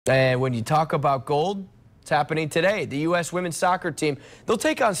And when you talk about gold, it's happening today. The U.S. women's soccer team, they'll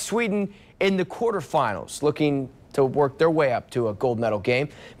take on Sweden in the quarterfinals, looking to work their way up to a gold medal game.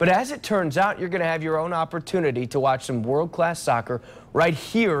 But as it turns out, you're going to have your own opportunity to watch some world-class soccer right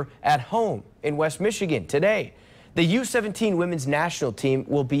here at home in West Michigan today. The U-17 women's national team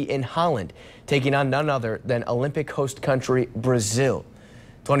will be in Holland, taking on none other than Olympic host country Brazil.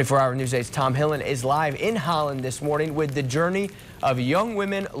 24-hour News 8's Tom Hillen is live in Holland this morning with the journey of young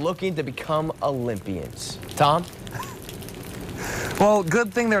women looking to become Olympians. Tom? Well,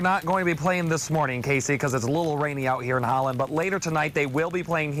 good thing they're not going to be playing this morning, Casey, because it's a little rainy out here in Holland. But later tonight, they will be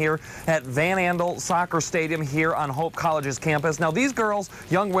playing here at Van Andel Soccer Stadium here on Hope College's campus. Now, these girls,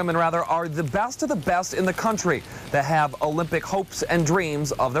 young women rather, are the best of the best in the country that have Olympic hopes and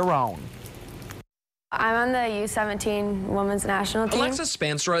dreams of their own. I'm on the U-17 women's national team. Alexis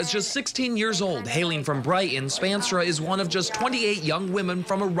Spanstra is just 16 years old. Hailing from Brighton, Spanstra is one of just 28 young women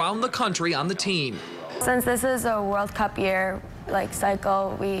from around the country on the team. Since this is a World Cup year,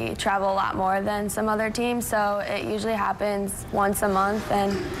 cycle, we travel a lot more than some other teams, so it usually happens once a month,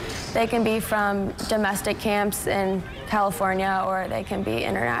 and they can be from domestic camps in California or they can be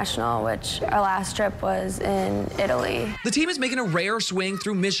international, which our last trip was in Italy. The team is making a rare swing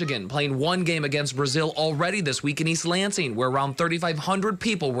through Michigan, playing one game against Brazil already this week in East Lansing, where around 3,500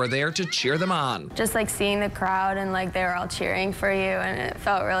 people were there to cheer them on. Just seeing the crowd and they were all cheering for you, and it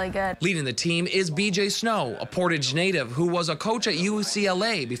felt really good. Leading the team is BJ Snow, a Portage native who was a coach at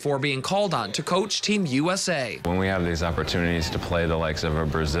UCLA before being called on to coach Team USA. When we have these opportunities to play the likes of a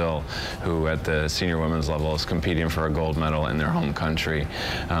Brazil, who at the senior women's level is competing for a gold medal in their home country,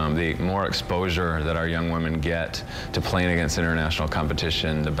 the more exposure that our young women get to playing against international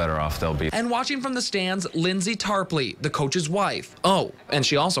competition, the better off they'll be. And watching from the stands, Lindsay Tarpley, the coach's wife. Oh, and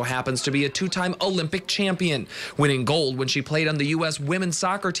she also happens to be a two-time Olympic champion, winning gold when she played on the U.S. women's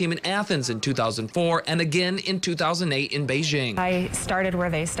soccer team in Athens in 2004 and again in 2008 in Beijing. I started where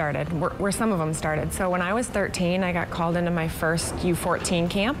they started, where some of them started. So when I was 13, I got called into my first U-14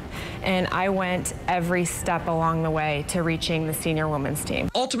 camp, and I went every step along the way to reaching the senior women's team.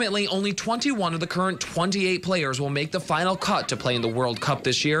 Ultimately, only 21 of the current 28 players will make the final cut to play in the World Cup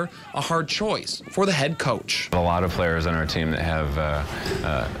this year, a hard choice for the head coach. A lot of players on our team that have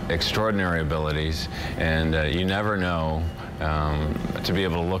extraordinary abilities, and you never know to be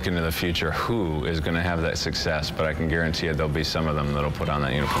able to look into the future who is going to have that success, but I can guarantee you there'll be some of them that'll put on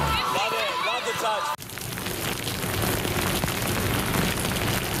that uniform. Love it. Love the touch.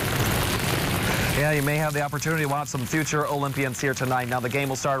 Yeah, you may have the opportunity to watch some future Olympians here tonight. Now, the game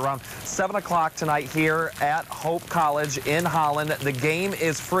will start around 7 o'clock tonight here at Hope College in Holland. The game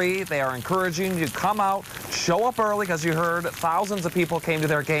is free. They are encouraging you to come out, show up early, because you heard thousands of people came to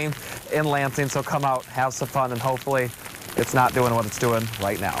their game in Lansing. So come out, have some fun, and hopefully it's not doing what it's doing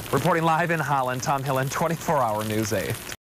right now. Reporting live in Holland, Tom Hillen, 24-hour News 8.